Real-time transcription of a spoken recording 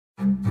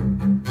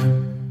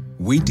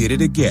we did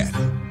it again.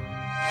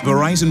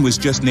 Verizon was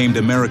just named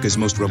America's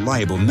most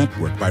reliable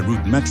network by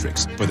Root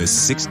Metrics for the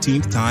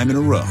 16th time in a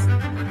row,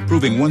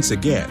 proving once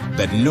again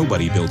that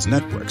nobody builds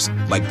networks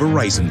like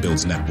Verizon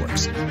builds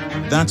networks.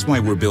 That's why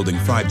we're building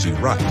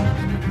 5G right.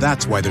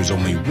 That's why there's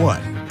only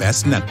one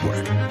best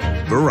network,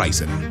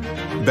 Verizon.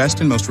 Best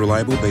and most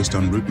reliable based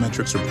on Root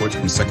Metrics reports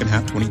from second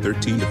half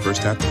 2013 to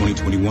first half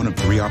 2021 of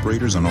 3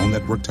 operators on all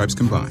network types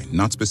combined,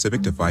 not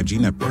specific to 5G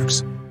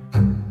networks.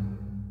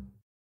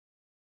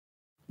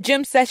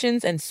 Gym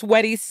sessions and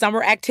sweaty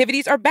summer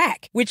activities are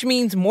back, which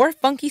means more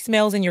funky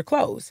smells in your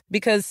clothes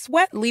because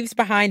sweat leaves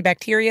behind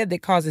bacteria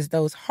that causes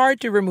those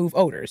hard-to-remove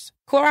odors.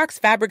 Clorox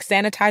fabric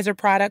sanitizer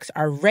products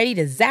are ready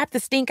to zap the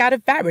stink out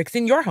of fabrics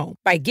in your home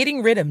by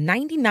getting rid of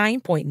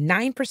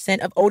 99.9%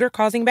 of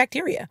odor-causing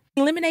bacteria.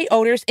 Eliminate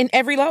odors in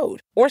every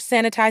load or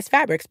sanitize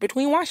fabrics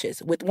between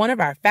washes with one of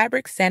our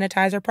fabric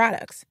sanitizer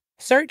products.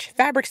 Search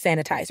fabric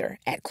sanitizer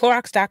at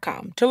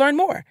Clorox.com to learn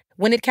more.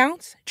 When it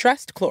counts,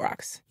 trust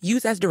Clorox.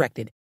 Use as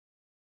directed.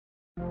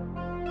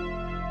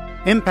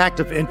 Impact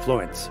of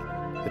Influence,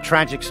 the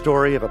tragic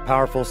story of a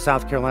powerful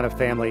South Carolina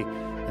family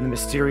and the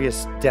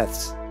mysterious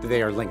deaths that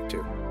they are linked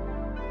to.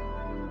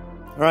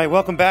 All right,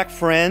 welcome back,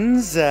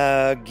 friends.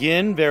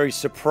 Again, very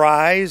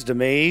surprised,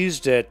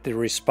 amazed at the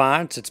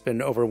response. It's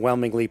been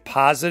overwhelmingly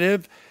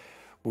positive.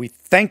 We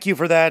thank you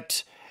for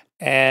that,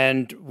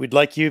 and we'd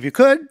like you, if you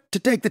could, to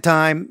take the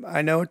time,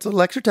 I know it's a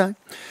little extra time,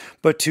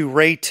 but to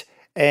rate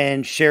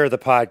and share the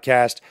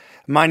podcast.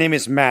 My name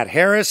is Matt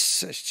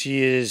Harris.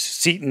 She is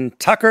Seton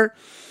Tucker.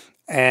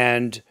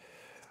 And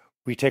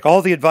we take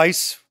all the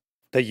advice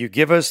that you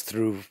give us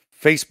through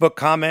Facebook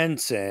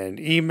comments and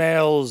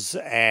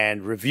emails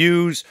and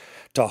reviews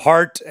to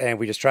heart. And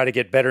we just try to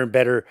get better and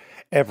better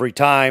every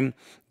time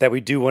that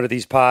we do one of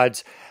these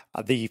pods.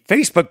 The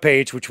Facebook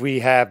page, which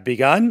we have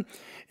begun,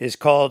 is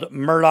called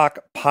Murdaugh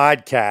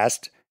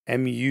Podcast,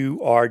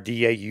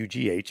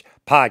 Murdaugh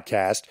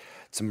Podcast.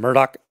 It's a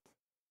Murdaugh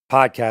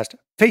Podcast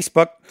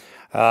Facebook.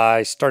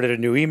 I started a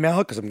new email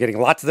because I'm getting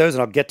lots of those,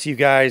 and I'll get to you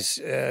guys,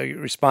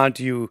 respond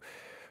to you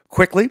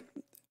quickly,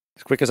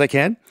 as quick as I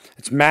can.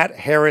 It's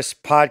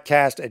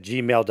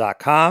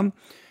mattharrispodcast@gmail.com.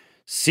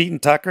 Seton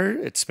Tucker,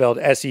 it's spelled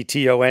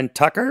Seton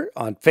Tucker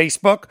on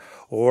Facebook,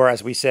 or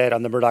as we said,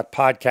 on the Murdaugh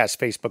Podcast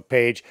Facebook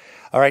page.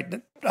 All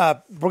right,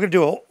 we're going to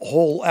do a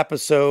whole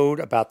episode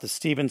about the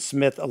Stephen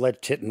Smith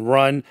alleged hit and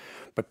run,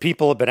 but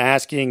people have been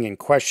asking and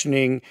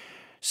questioning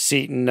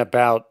Seton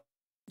about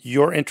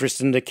your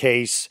interest in the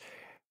case.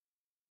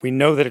 We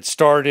know that it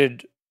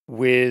started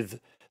with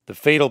the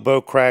fatal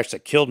boat crash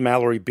that killed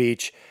Mallory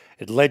Beach.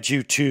 It led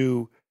you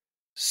to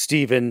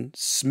Stephen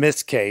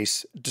Smith's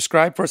case.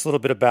 Describe for us a little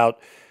bit about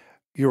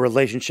your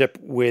relationship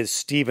with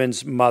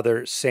Stephen's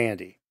mother,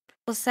 Sandy.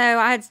 Well, so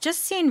I had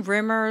just seen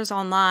rumors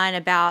online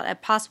about a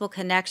possible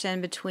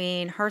connection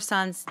between her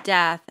son's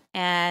death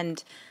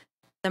and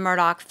the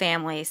Murdaugh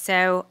family.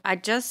 So I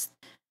just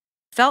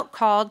felt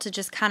called to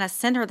just kind of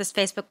send her this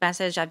Facebook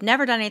message. I've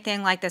never done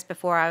anything like this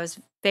before. I was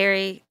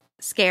very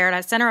scared. I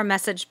sent her a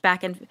message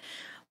back in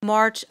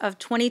March of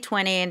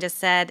 2020 and just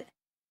said,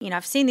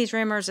 I've seen these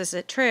rumors. Is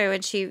it true?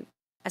 And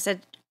I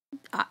said,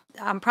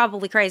 I'm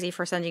probably crazy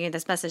for sending you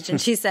this message. And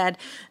she said,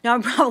 no,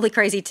 I'm probably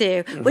crazy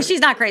too. Well, she's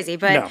not crazy.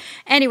 But no.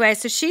 Anyway,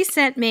 so she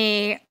sent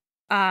me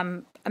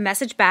a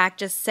message back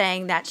just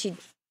saying that she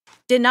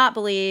did not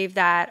believe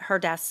that her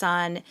death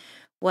son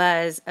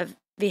was a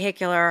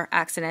vehicular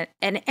accident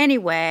in any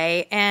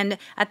way. And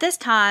at this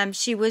time,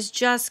 she was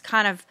just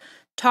kind of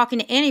talking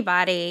to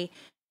anybody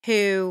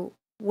who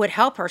would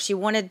help her. She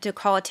wanted to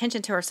call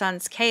attention to her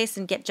son's case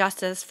and get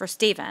justice for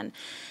Stephen.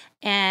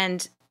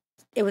 And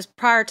it was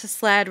prior to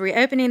SLED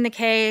reopening the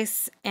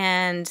case.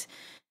 And,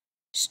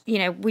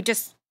 we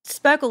just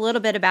spoke a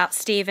little bit about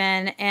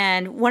Stephen.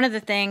 And one of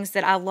the things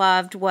that I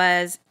loved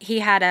was he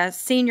had a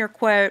senior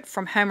quote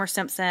from Homer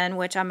Simpson,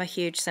 which I'm a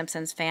huge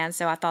Simpsons fan.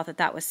 So I thought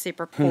that was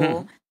super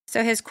cool.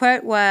 So his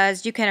quote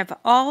was, "You can have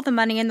all the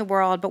money in the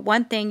world, but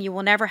one thing you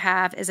will never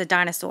have is a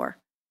dinosaur."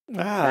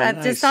 I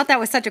just thought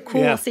that was such a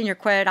cool senior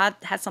quote. I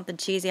had something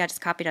cheesy. I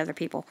just copied other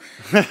people.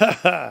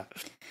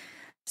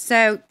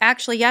 So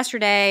actually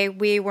yesterday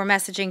we were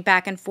messaging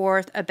back and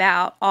forth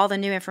about all the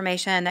new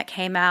information that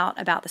came out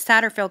about the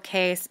Satterfield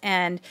case.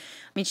 And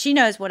she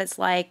knows what it's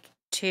like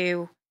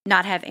to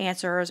not have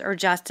answers or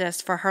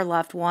justice for her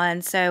loved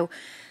one. So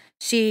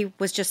she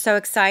was just so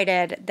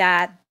excited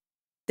that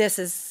this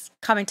is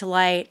coming to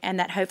light and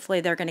that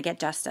hopefully they're going to get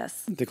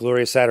justice. The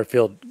Gloria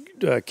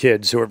Satterfield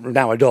kids, who are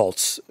now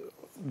adults,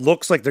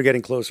 looks like they're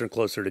getting closer and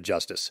closer to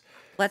justice.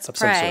 Let's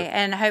pray,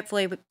 and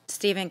hopefully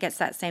Stephen gets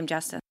that same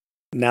justice.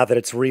 Now that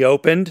it's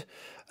reopened,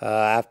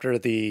 after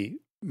the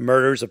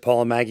murders of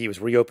Paul and Maggie, it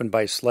was reopened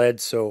by SLED,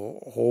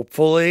 so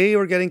hopefully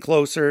we're getting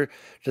closer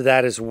to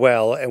that as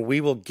well. And we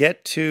will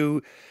get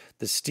to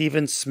the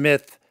Stephen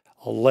Smith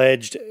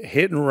alleged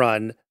hit and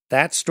run,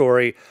 that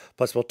story,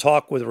 plus we'll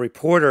talk with a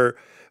reporter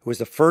who was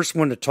the first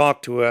one to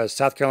talk to a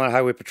South Carolina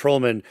Highway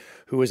patrolman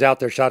who was out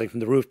there shouting from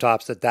the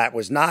rooftops that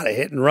was not a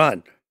hit and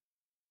run.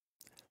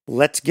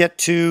 Let's get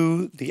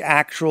to the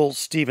actual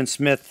Stephen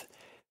Smith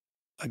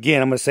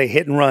Again, I'm going to say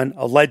hit and run,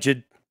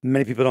 alleged.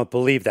 Many people don't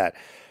believe that.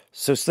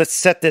 So let's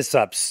set this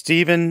up.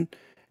 Stephen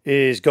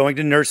is going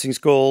to nursing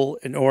school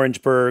in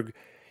Orangeburg.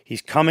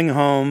 He's coming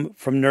home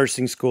from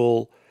nursing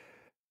school.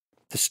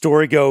 The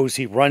story goes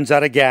he runs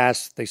out of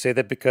gas. They say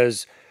that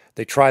because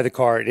they try the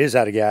car, it is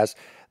out of gas.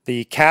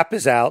 The cap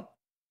is out.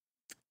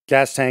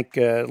 Gas tank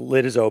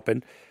lid is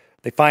open.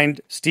 They find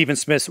Stephen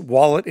Smith's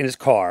wallet in his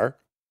car,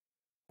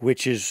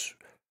 which is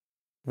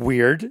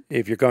weird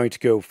if you're going to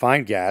go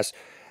find gas.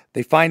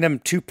 They find him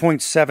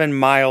 2.7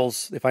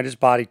 miles. They find his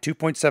body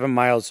 2.7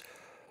 miles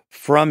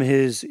from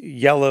his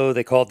yellow,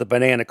 they call it the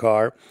banana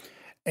car.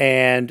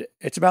 And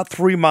it's about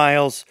 3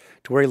 miles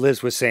to where he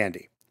lives with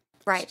Sandy.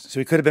 Right. So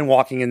he could have been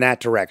walking in that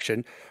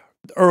direction.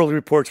 The early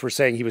reports were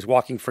saying he was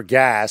walking for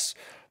gas,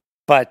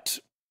 but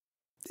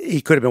he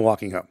could have been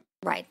walking home.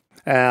 Right.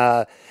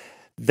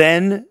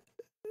 Then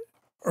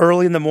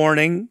early in the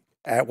morning,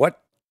 at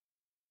what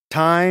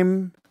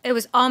time? It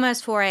was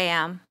almost 4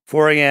 a.m.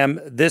 4 a.m.,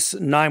 this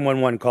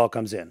 911 call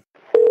comes in.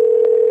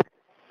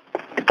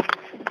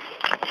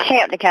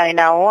 Hampton County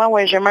 911,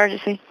 where's your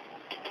emergency?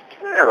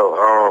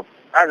 Hello,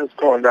 I just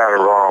going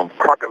down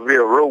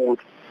Crockerville Road,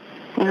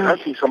 and I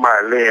see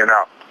somebody laying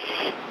out.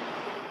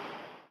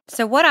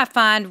 So what I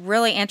find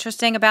really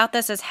interesting about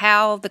this is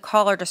how the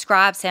caller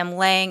describes him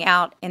laying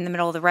out in the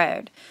middle of the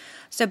road.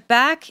 So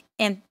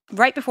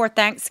right before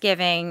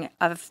Thanksgiving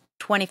of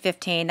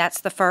 2015,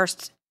 that's the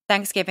first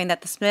Thanksgiving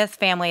that the Smith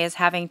family is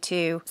having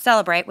to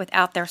celebrate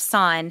without their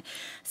son.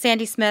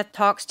 Sandy Smith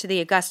talks to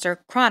the Augusta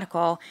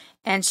Chronicle,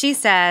 and she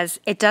says,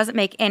 "It doesn't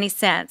make any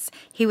sense.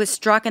 He was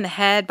struck in the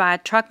head by a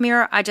truck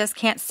mirror. I just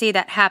can't see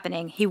that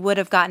happening. He would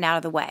have gotten out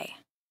of the way."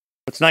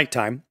 It's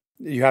nighttime.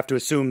 You have to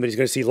assume that he's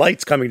going to see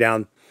lights coming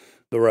down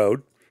the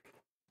road.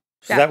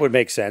 So that would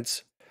make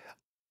sense.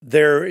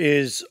 There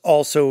is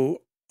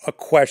also a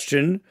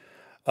question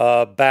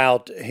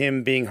about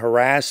him being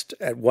harassed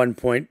at one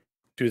point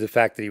due to the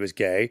fact that he was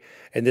gay.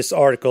 In this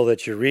article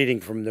that you're reading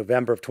from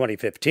November of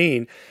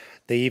 2015,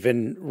 they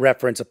even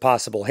reference a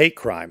possible hate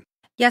crime.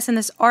 Yes, in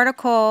this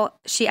article,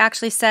 she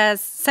actually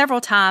says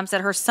several times that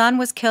her son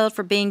was killed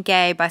for being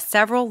gay by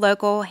several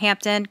local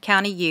Hampton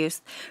County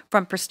youth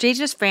from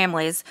prestigious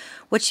families,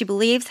 which she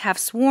believes have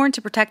sworn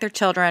to protect their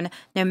children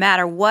no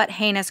matter what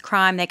heinous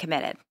crime they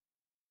committed.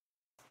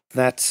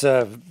 That's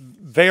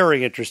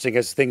very interesting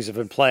as things have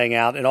been playing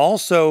out. And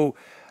also,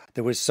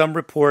 there was some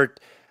report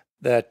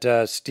that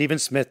Stephen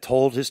Smith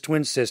told his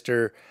twin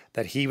sister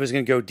that he was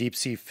going to go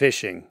deep-sea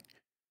fishing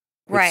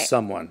with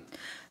someone.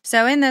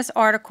 So in this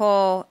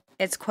article,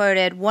 it's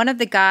quoted, one of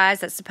the guys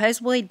that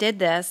supposedly did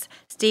this,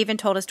 Stephen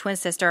told his twin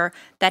sister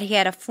that he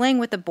had a fling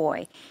with the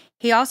boy.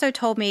 He also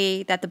told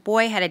me that the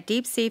boy had a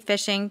deep-sea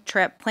fishing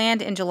trip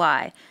planned in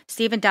July.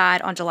 Stephen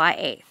died on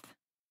July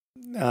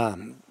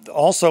 8th.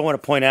 Also, I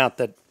want to point out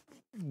that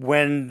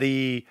when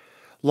the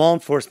law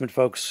enforcement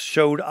folks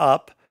showed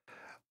up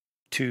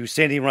to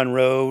Sandy Run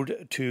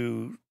Road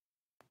to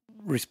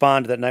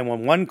respond to that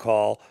 911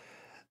 call,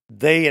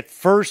 they at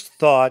first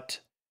thought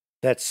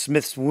that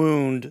Smith's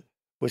wound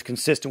was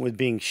consistent with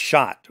being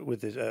shot,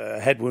 with a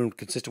head wound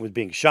consistent with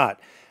being shot.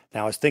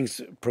 Now, as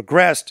things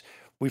progressed,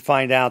 we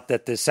find out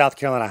that the South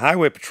Carolina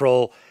Highway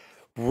Patrol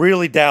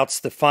really doubts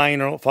the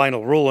final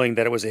ruling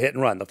that it was a hit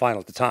and run, the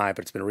final at the time,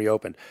 but it's been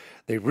reopened.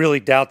 They really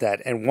doubt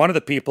that. And one of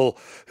the people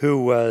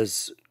who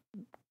was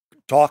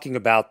talking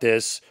about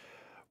this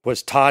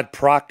was Todd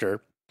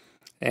Proctor.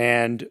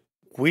 And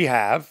we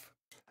have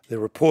the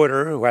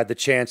reporter who had the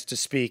chance to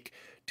speak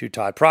to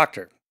Todd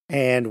Proctor.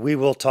 And we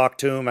will talk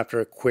to him after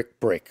a quick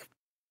break.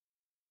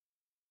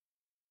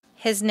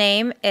 His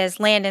name is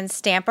Landon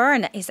Stamper,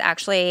 and he's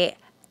actually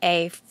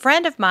a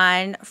friend of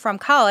mine from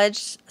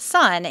college,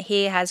 son.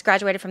 He has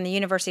graduated from the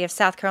University of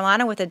South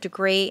Carolina with a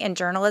degree in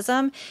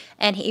journalism,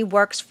 and he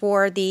works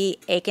for the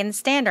Aiken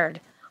Standard.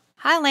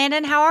 Hi,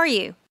 Landon. How are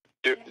you?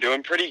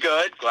 Doing pretty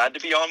good. Glad to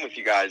be on with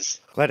you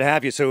guys. Glad to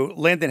have you. So,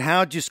 Landon,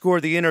 how did you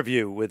score the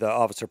interview with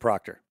Officer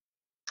Proctor?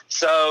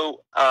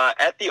 So,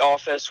 at the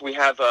office, we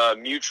have a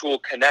mutual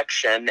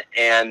connection,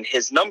 and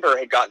his number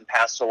had gotten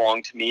passed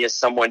along to me as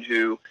someone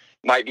who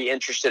might be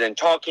interested in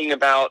talking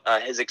about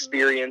his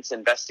experience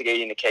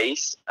investigating the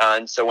case.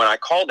 And so when I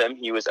called him,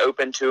 he was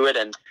open to it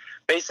and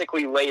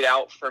basically laid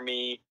out for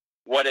me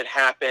what had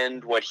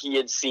happened, what he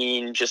had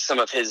seen, just some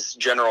of his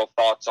general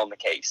thoughts on the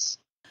case.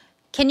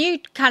 Can you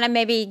kind of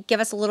maybe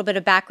give us a little bit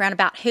of background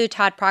about who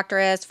Todd Proctor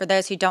is for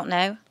those who don't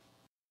know?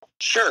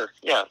 Sure,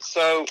 yeah.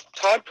 So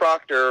Todd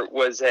Proctor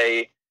was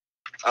he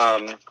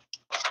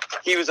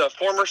was a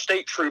former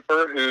state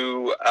trooper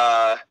who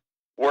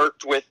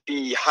worked with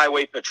the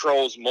Highway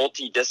Patrol's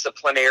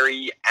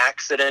multidisciplinary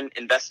accident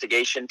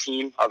investigation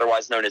team,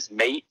 otherwise known as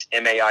MAIT,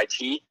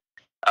 M-A-I-T,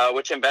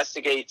 which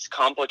investigates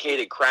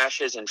complicated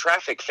crashes and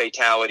traffic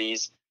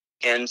fatalities.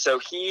 And so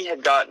he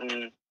had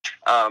gotten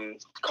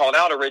called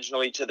out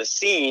originally to the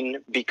scene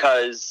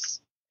because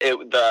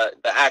the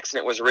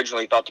accident was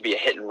originally thought to be a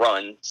hit and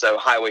run, so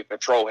Highway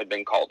Patrol had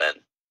been called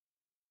in.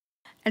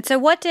 And so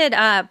what did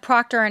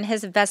Proctor and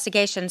his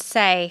investigation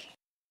say,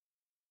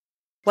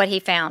 what he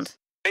found?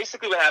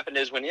 basically what happened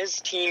is when his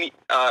team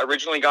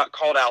originally got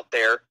called out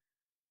there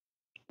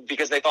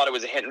because they thought it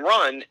was a hit and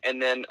run,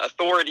 and then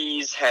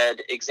authorities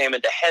had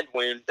examined a head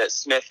wound that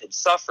Smith had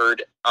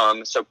suffered.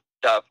 So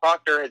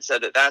Proctor had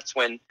said that that's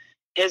when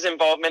his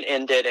involvement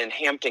ended, and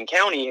Hampton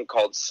County had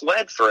called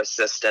SLED for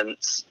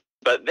assistance.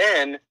 But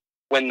then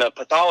when the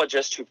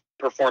pathologist who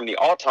performed the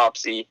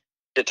autopsy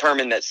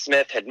determined that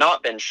Smith had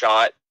not been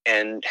shot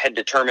and had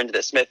determined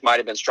that Smith might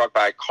have been struck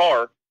by a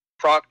car,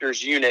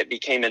 Proctor's unit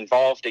became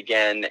involved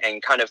again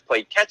and kind of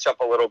played catch up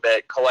a little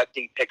bit,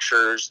 collecting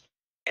pictures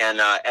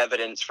and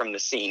evidence from the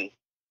scene.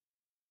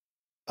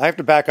 I have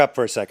to back up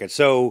for a second.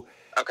 So,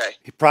 okay,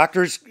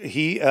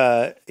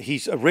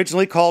 he's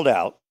originally called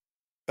out,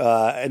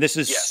 and this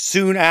is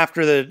soon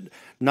after the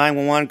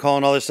 911 call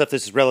and all this stuff.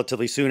 This is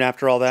relatively soon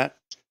after all that.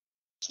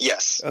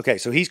 Yes. Okay,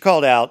 so he's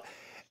called out,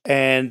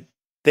 and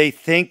they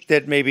think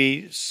that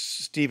maybe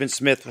Stephen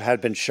Smith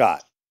had been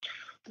shot.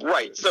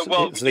 Right.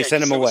 So they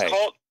sent him away.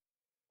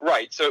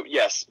 Right. So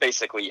yes,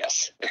 basically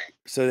yes.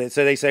 So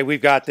they say,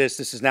 we've got this.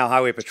 This is now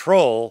Highway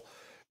Patrol,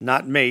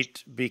 not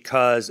Mate,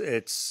 because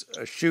it's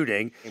a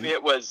shooting.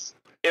 It was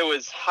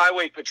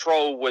Highway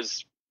Patrol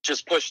was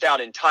just pushed out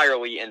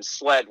entirely, and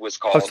SLED was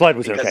called. Oh, SLED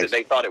was because okay.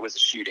 They thought it was a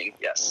shooting.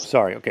 Yes.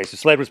 Sorry. Okay. So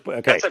SLED was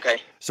okay. That's okay.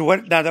 So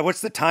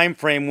what's the time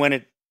frame when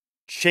it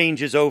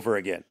changes over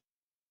again?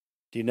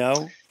 Do you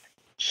know?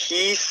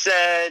 He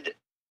said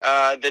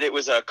that it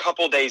was a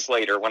couple days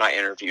later when I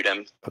interviewed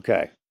him.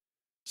 Okay.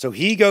 So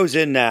he goes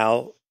in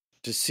now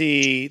to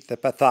see the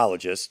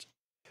pathologist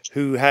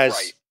who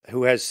has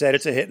said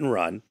it's a hit and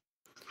run.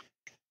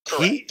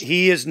 Correct.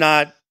 He is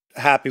not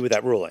happy with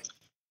that ruling.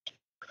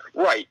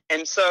 Right.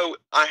 And so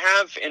I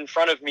have in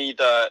front of me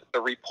the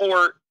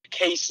report,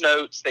 case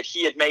notes that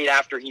he had made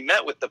after he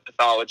met with the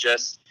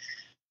pathologist.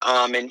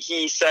 And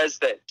he says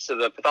that, so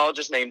the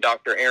pathologist named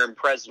Dr. Aaron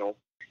Presnell,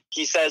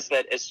 he says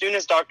that as soon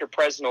as Dr.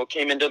 Presnell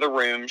came into the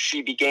room,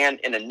 she began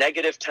in a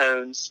negative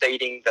tone,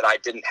 stating that I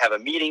didn't have a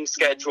meeting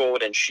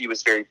scheduled and she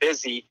was very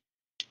busy.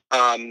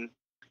 And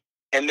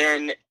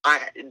then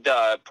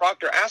the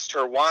Proctor asked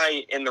her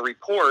why in the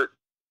report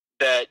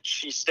that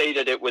she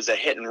stated it was a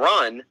hit and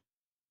run.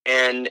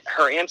 And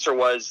her answer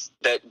was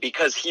that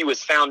because he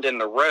was found in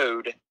the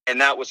road,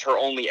 and that was her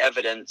only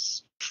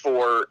evidence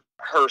for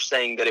her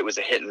saying that it was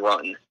a hit and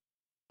run.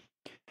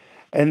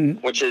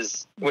 And which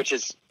is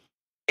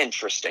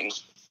interesting.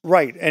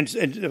 Right. And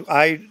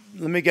let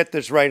me get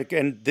this right.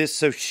 And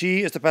so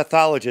she is the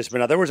pathologist, but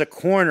now there was a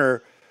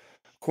coroner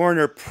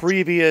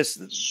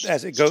previous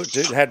as it goes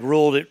had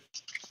ruled it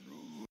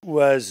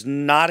was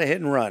not a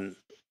hit and run.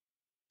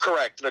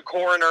 Correct. The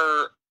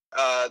coroner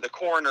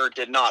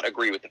did not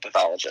agree with the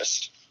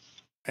pathologist.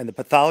 And the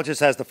pathologist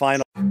has the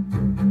final.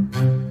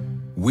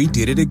 We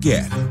did it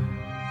again.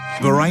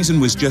 Verizon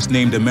was just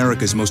named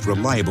America's most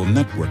reliable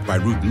network by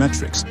Root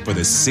Metrics for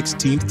the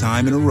 16th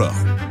time in a row,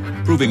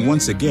 proving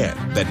once again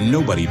that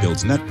nobody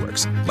builds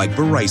networks like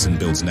Verizon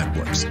builds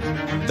networks.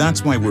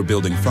 That's why we're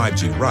building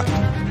 5G right.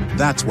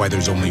 That's why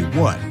there's only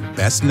one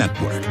best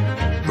network,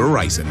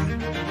 Verizon.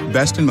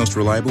 Best and most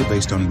reliable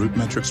based on Root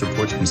Metrics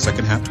reports from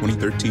second half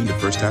 2013 to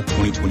first half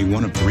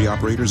 2021 of 3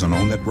 operators on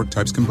all network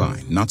types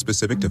combined, not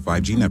specific to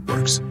 5G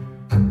networks.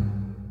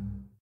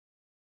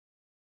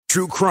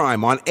 True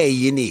crime on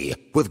A&E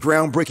with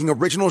groundbreaking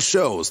original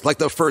shows like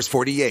The First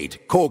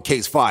 48, Cold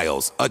Case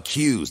Files,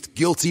 Accused,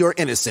 Guilty or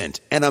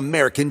Innocent, and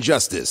American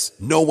Justice.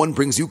 No one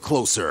brings you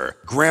closer.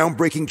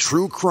 Groundbreaking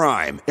true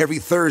crime every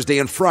Thursday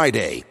and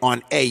Friday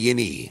on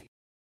A&E.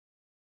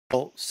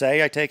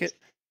 Say, I take it?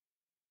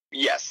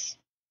 Yes.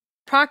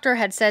 Proctor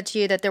had said to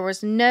you that there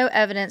was no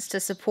evidence to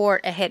support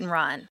a hit and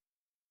run.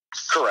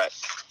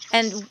 Correct.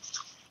 And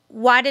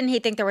why didn't he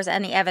think there was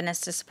any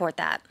evidence to support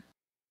that?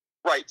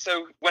 Right.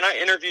 So when I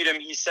interviewed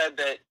him, he said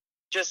that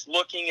just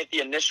looking at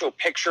the initial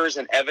pictures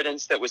and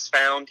evidence that was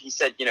found, he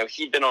said,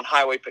 he'd been on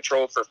Highway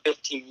Patrol for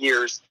 15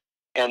 years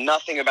and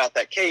nothing about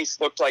that case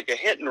looked like a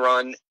hit and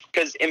run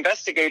because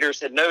investigators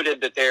had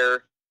noted that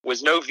there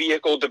was no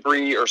vehicle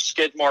debris or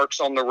skid marks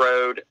on the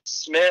road.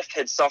 Smith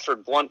had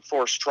suffered blunt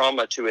force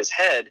trauma to his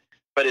head,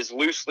 but his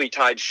loosely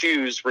tied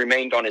shoes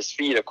remained on his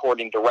feet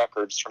according to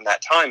records from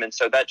that time. And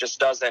so that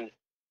just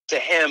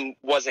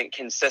wasn't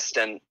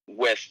consistent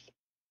with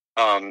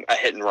a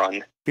hit and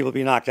run. People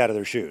be knocked out of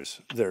their shoes.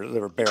 They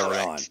were barely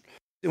Correct.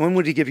 On. When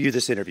would he give you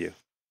this interview?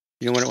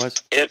 You know when it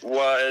was? It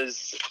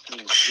was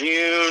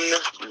June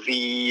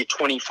the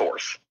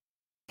 24th.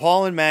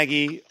 Paul and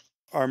Maggie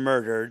are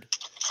murdered,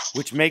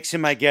 which makes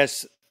him, I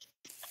guess,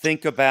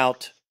 think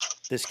about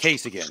this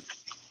case again.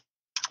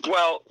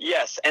 Well,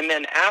 yes. And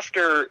then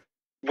after,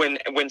 when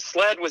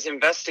SLED was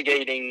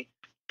investigating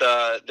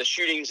the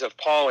shootings of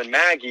Paul and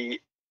Maggie,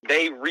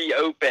 they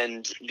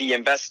reopened the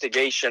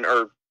investigation,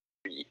 or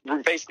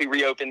basically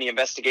reopened the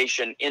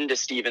investigation into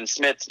Stephen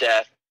Smith's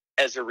death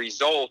as a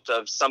result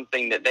of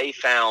something that they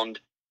found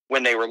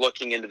when they were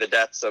looking into the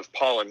deaths of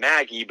Paul and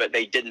Maggie, but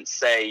they didn't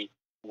say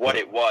what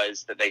it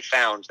was that they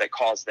found that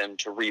caused them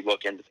to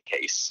relook into the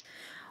case.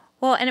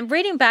 Well, and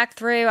reading back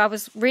through, I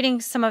was reading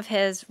some of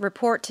his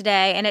report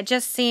today, and it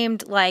just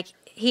seemed like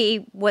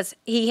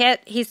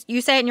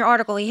you say in your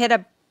article, he hit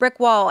a brick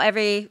wall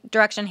every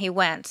direction he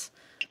went.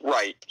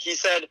 Right. He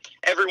said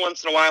every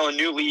once in a while a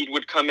new lead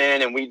would come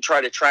in and we'd try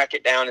to track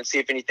it down and see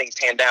if anything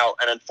panned out.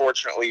 And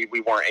unfortunately,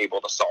 we weren't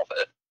able to solve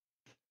it.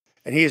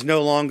 And he is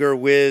no longer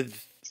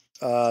with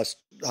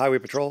Highway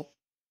Patrol?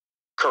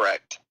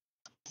 Correct.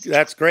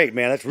 That's great,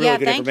 man. That's really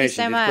good thank you information.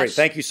 so much. Great.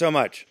 Thank you so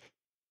much.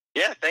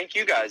 Yeah, thank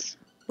you guys.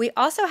 We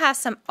also have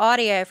some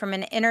audio from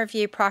an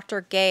interview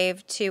Proctor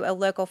gave to a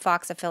local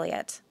Fox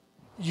affiliate.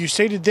 You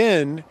stated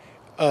then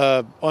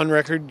on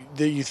record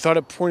that you thought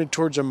it pointed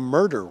towards a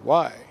murder.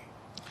 Why?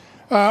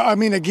 I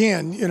mean,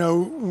 again,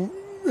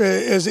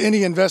 as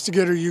any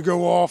investigator, you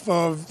go off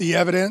of the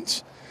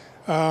evidence.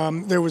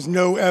 There was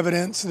no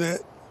evidence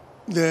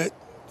that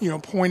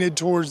pointed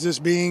towards this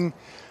being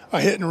a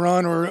hit and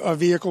run or a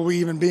vehicle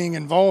even being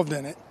involved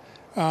in it.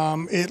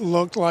 It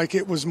looked like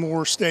it was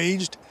more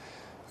staged,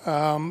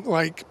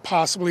 like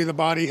possibly the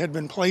body had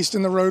been placed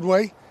in the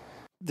roadway.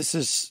 This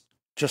is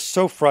just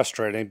so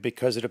frustrating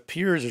because it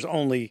appears there's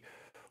only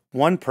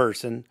one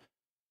person,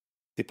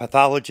 the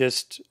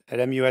pathologist at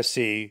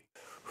MUSC,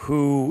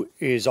 who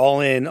is all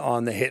in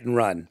on the hit and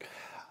run.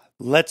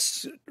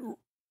 Let's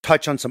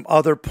touch on some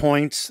other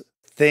points,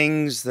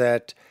 things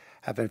that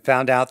have been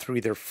found out through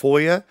either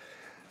FOIA,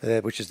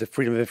 which is the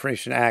Freedom of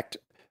Information Act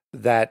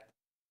that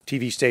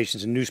TV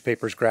stations and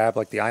newspapers grab,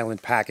 like the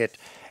Island Packet,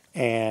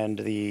 and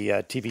the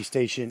TV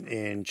station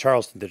in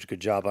Charleston did a good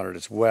job on it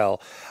as well.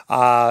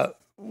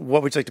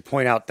 What would you like to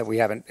point out that we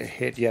haven't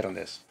hit yet on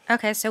this?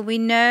 Okay, so we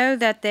know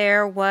that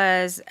there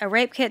was a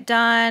rape kit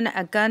done,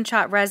 a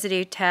gunshot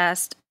residue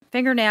test,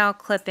 fingernail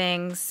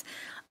clippings.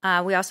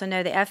 We also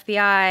know the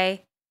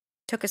FBI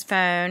took his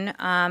phone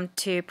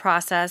to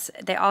process.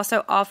 They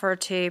also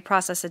offered to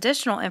process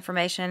additional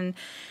information,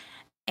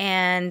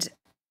 and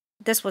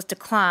this was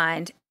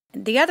declined.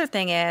 The other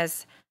thing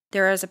is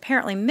there is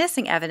apparently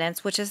missing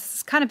evidence, which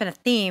has kind of been a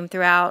theme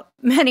throughout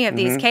many of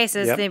these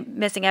cases, the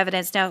missing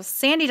evidence. Now,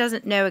 Sandy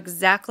doesn't know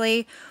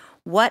exactly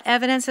what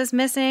evidence is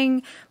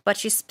missing, but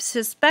she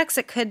suspects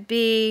it could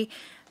be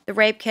the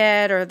rape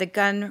kit or the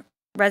gun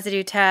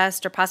residue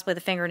test or possibly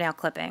the fingernail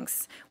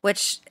clippings,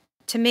 which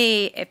to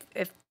me,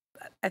 if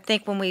I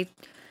think when we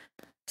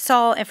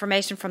saw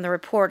information from the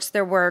reports,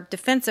 there were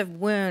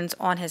defensive wounds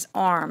on his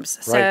arms.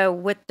 Right. So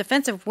with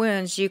defensive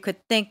wounds, you could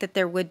think that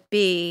there would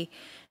be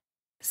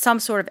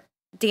some sort of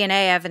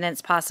DNA evidence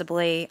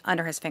possibly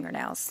under his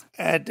fingernails.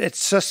 And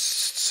it's just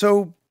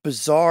so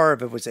bizarre.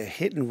 If it was a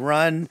hit and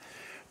run,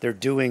 they're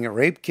doing a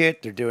rape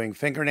kit, they're doing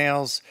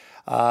fingernails.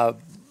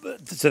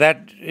 So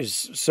that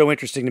is so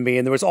interesting to me.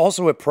 And there was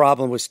also a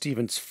problem with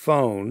Stephen's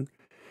phone.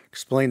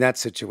 Explain that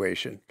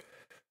situation.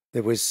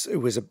 It was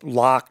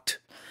locked.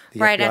 The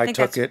right, FBI I think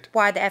that's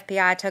why the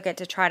FBI took it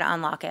to try to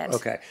unlock it.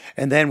 Okay.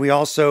 And then we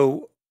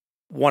also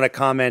want to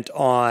comment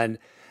on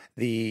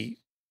the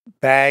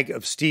bag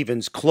of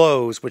Stephen's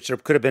clothes, which there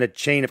could have been a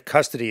chain of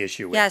custody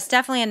issue with. Yes,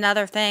 definitely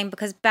another thing,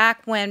 because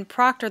back when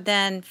Proctor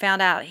then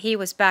found out he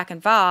was back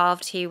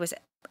involved, he was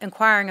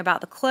inquiring about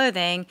the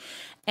clothing,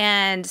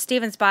 and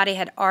Stephen's body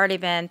had already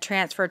been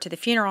transferred to the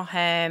funeral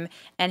home,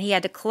 and he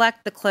had to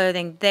collect the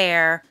clothing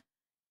there.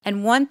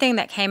 And one thing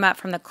that came up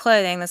from the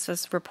clothing, this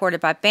was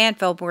reported by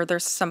Banfield, where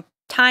there's some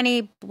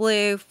tiny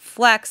blue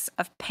flecks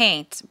of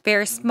paint,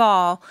 very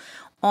small,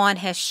 on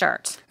his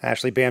shirt.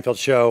 Ashley Banfield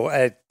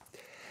show.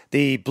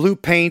 The blue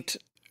paint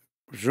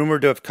was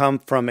rumored to have come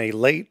from a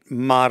late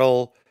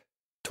model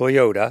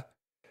Toyota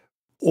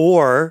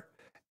or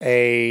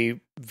a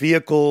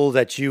vehicle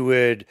that you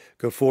would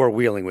go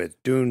four-wheeling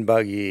with. Dune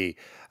buggy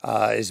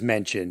is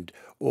mentioned,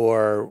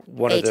 or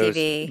one of those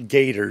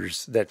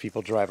gators that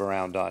people drive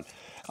around on.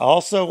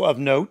 Also of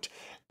note,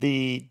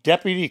 the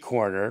deputy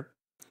coroner,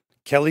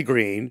 Kelly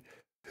Green,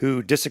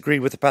 who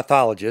disagreed with the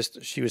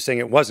pathologist, she was saying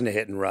it wasn't a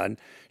hit and run.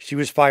 She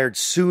was fired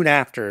soon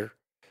after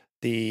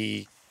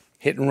the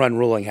hit and run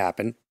ruling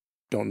happened.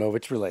 Don't know if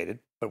it's related,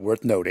 but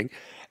worth noting.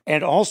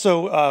 And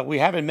also, we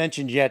haven't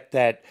mentioned yet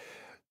that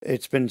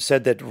it's been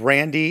said that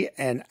Randy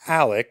and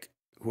Alec,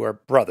 who are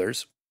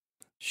brothers,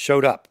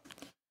 showed up.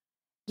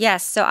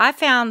 Yes, so I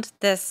found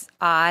this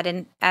odd,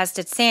 and as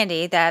did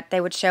Sandy, that they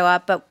would show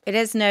up, but it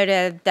is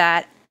noted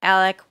that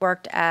Alec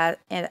worked as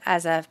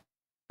a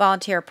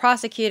volunteer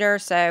prosecutor,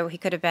 so he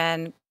could have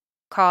been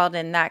called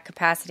in that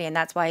capacity, and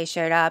that's why he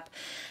showed up.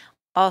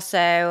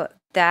 Also,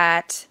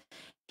 that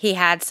he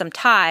had some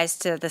ties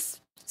to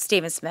this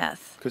Stephen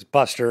Smith. Because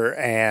Buster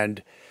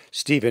and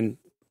Stephen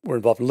were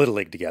involved in Little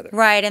League together.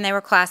 Right, and they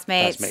were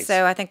classmates.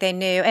 So I think they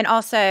knew. And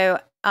also,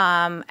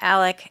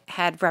 Alec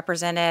had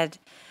represented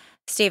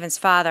Stephen's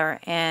father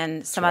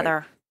in some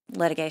other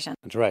litigation.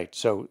 That's right.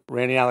 So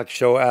Randy and Alec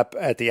show up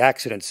at the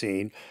accident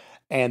scene.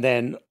 And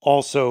then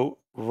also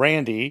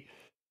Randy,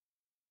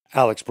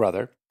 Alec's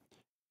brother,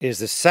 is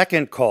the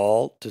second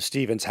call to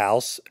Stephen's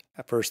house.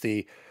 At first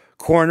the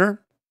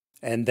coroner,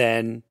 and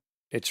then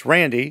it's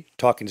Randy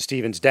talking to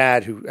Stephen's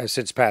dad, who has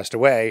since passed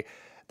away,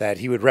 that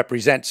he would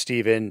represent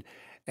Stephen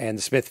and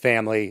the Smith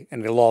family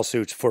and the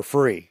lawsuits for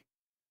free.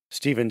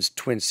 Stephen's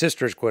twin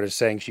sister is quoted as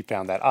saying she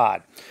found that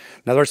odd.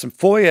 Now, there's some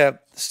FOIA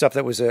stuff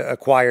that was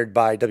acquired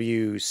by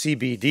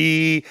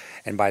WCBD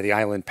and by the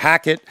Island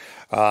Packet,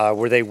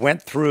 where they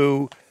went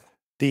through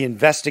the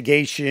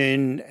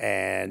investigation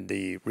and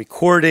the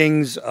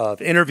recordings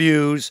of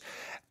interviews.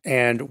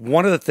 And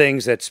one of the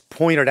things that's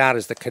pointed out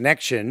is the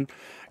connection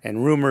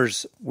and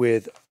rumors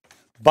with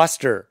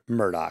Buster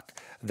Murdaugh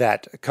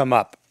that come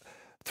up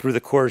through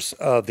the course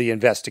of the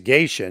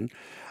investigation.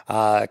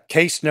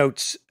 Case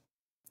notes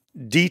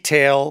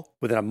detail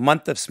within a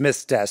month of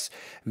Smith's death,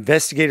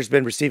 investigators have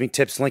been receiving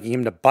tips linking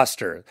him to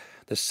Buster,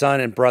 the son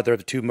and brother of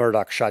the two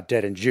Murdaugh shot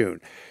dead in June.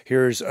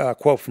 Here's a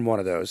quote from one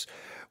of those.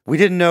 "We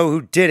didn't know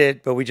who did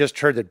it, but we just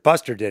heard that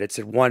Buster did it,"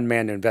 said one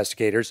man to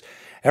investigators.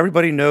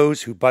 "Everybody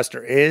knows who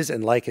Buster is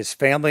and like his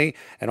family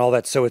and all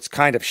that, so it's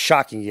kind of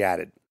shocking," he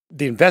added.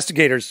 The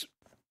investigators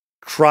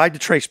tried to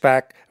trace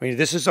back. I mean,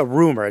 this is a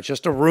rumor. It's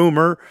just a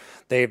rumor.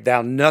 They've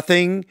done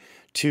nothing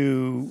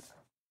to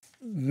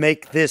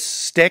make this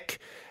stick.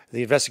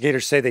 The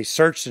investigators say they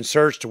searched and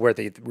searched to where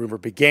the rumor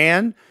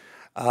began.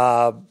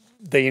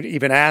 They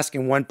even asked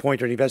in one point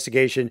during the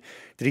investigation,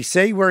 did he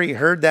say where he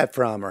heard that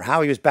from or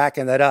how he was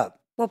backing that up?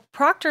 Well,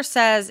 Proctor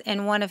says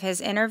in one of his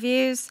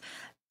interviews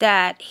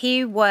that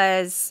he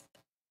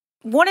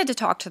wanted to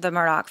talk to the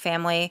Murdaugh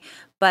family,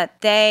 but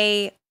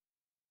they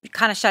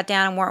kind of shut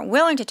down and weren't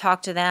willing to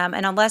talk to them.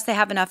 And unless they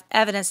have enough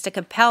evidence to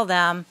compel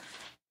them,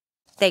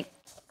 they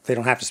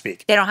don't have to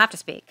speak. They don't have to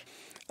speak.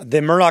 The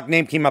Murdaugh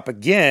name came up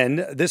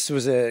again. This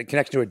was a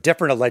connection to a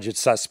different alleged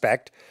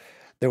suspect.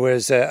 There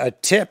was a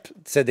tip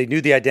that said they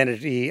knew the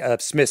identity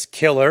of Smith's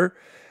killer,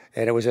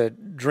 and it was a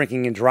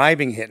drinking and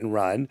driving hit and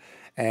run.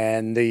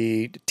 And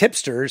the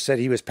tipster said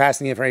he was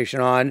passing the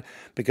information on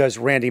because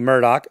Randy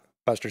Murdaugh,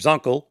 Buster's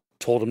uncle,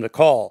 told him to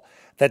call.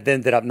 That then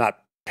ended up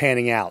not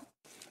panning out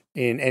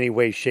in any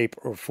way, shape,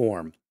 or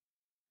form.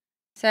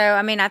 So,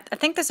 I mean, I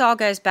think this all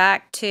goes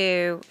back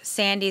to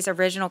Sandy's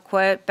original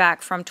quote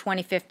back from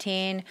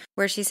 2015,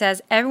 where she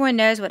says, "Everyone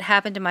knows what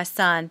happened to my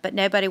son, but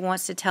nobody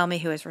wants to tell me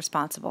who is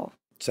responsible."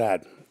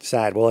 Sad.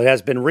 Well, it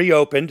has been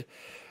reopened,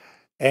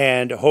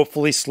 and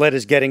hopefully SLED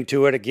is getting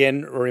to it.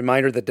 Again, a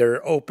reminder that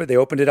they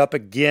opened it up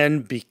again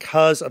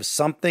because of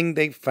something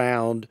they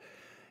found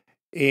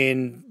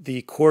in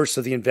the course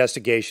of the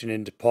investigation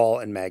into Paul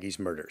and Maggie's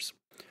murders.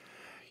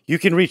 You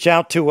can reach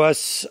out to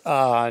us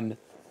on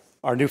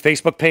our new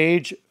Facebook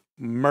page,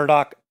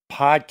 Murdaugh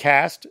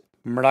Podcast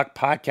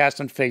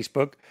on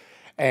Facebook,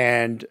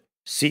 and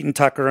Seton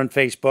Tucker on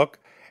Facebook.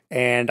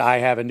 And I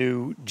have a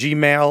new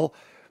Gmail,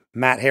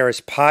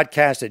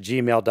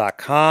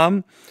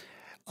 mattharrispodcast@gmail.com.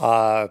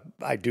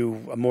 I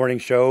do a morning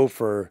show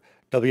for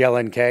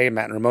WLNK,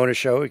 Matt and Ramona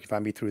show. You can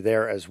find me through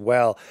there as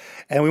well.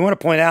 And we want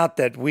to point out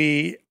that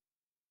we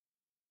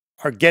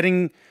are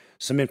getting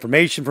some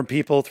information from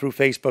people through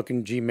Facebook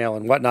and Gmail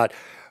and whatnot.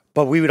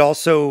 But we would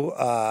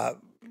also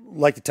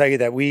like to tell you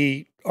that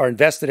we are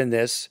invested in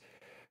this.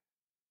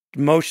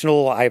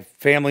 Emotional. I have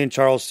family in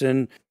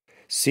Charleston.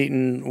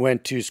 Seton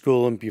went to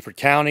school in Beaufort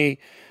County,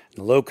 in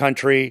the Low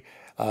Country,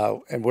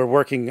 and we're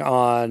working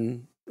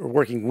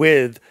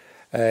with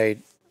a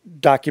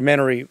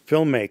documentary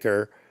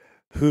filmmaker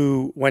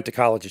who went to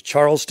college at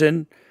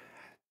Charleston,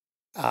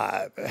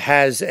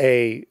 has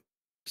a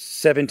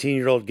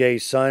 17-year-old gay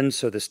son,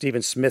 so the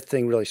Stephen Smith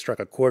thing really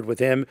struck a chord with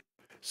him.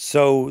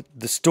 So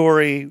the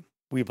story,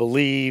 we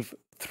believe,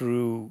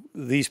 through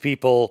these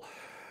people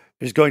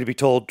is going to be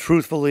told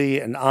truthfully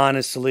and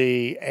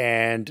honestly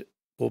and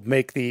will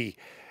make the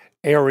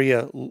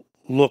area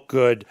look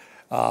good.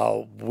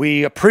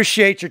 We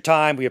appreciate your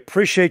time. We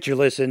appreciate your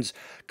listens.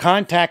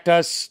 Contact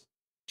us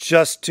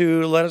just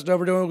to let us know if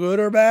we're doing good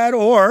or bad,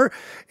 or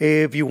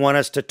if you want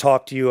us to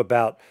talk to you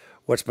about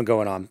what's been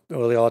going on.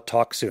 We'll all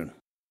talk soon.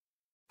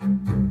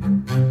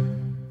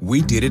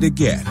 We did it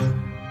again.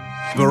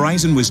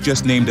 Verizon was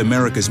just named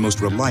America's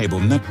most reliable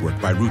network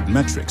by Root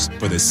Metrics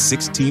for the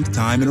 16th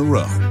time in a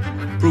row,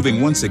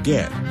 proving once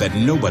again that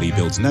nobody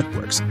builds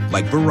networks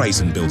like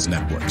Verizon builds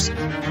networks.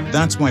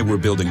 That's why we're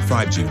building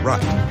 5G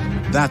right.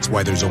 That's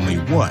why there's only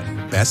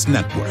one best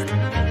network,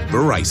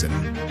 Verizon.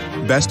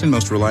 Best and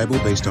most reliable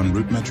based on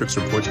Root Metrics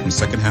reports from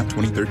second half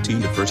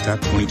 2013 to first half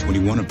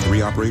 2021 of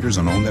 3 operators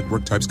on all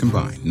network types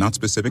combined, not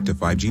specific to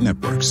 5G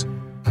networks.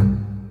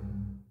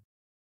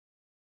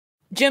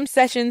 Gym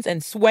sessions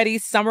and sweaty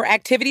summer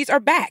activities are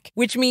back,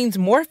 which means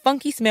more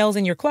funky smells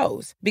in your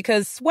clothes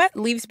because sweat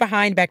leaves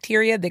behind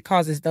bacteria that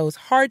causes those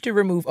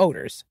hard-to-remove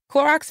odors.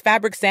 Clorox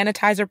fabric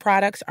sanitizer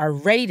products are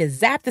ready to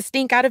zap the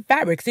stink out of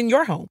fabrics in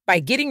your home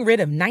by getting rid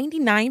of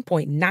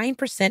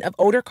 99.9% of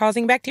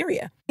odor-causing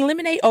bacteria.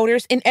 Eliminate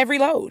odors in every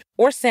load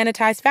or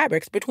sanitize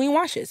fabrics between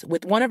washes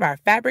with one of our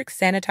fabric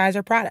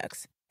sanitizer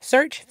products.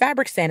 Search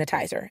fabric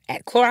sanitizer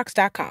at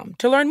Clorox.com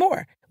to learn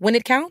more. When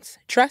it counts,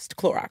 trust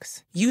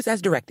Clorox. Use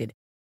as directed.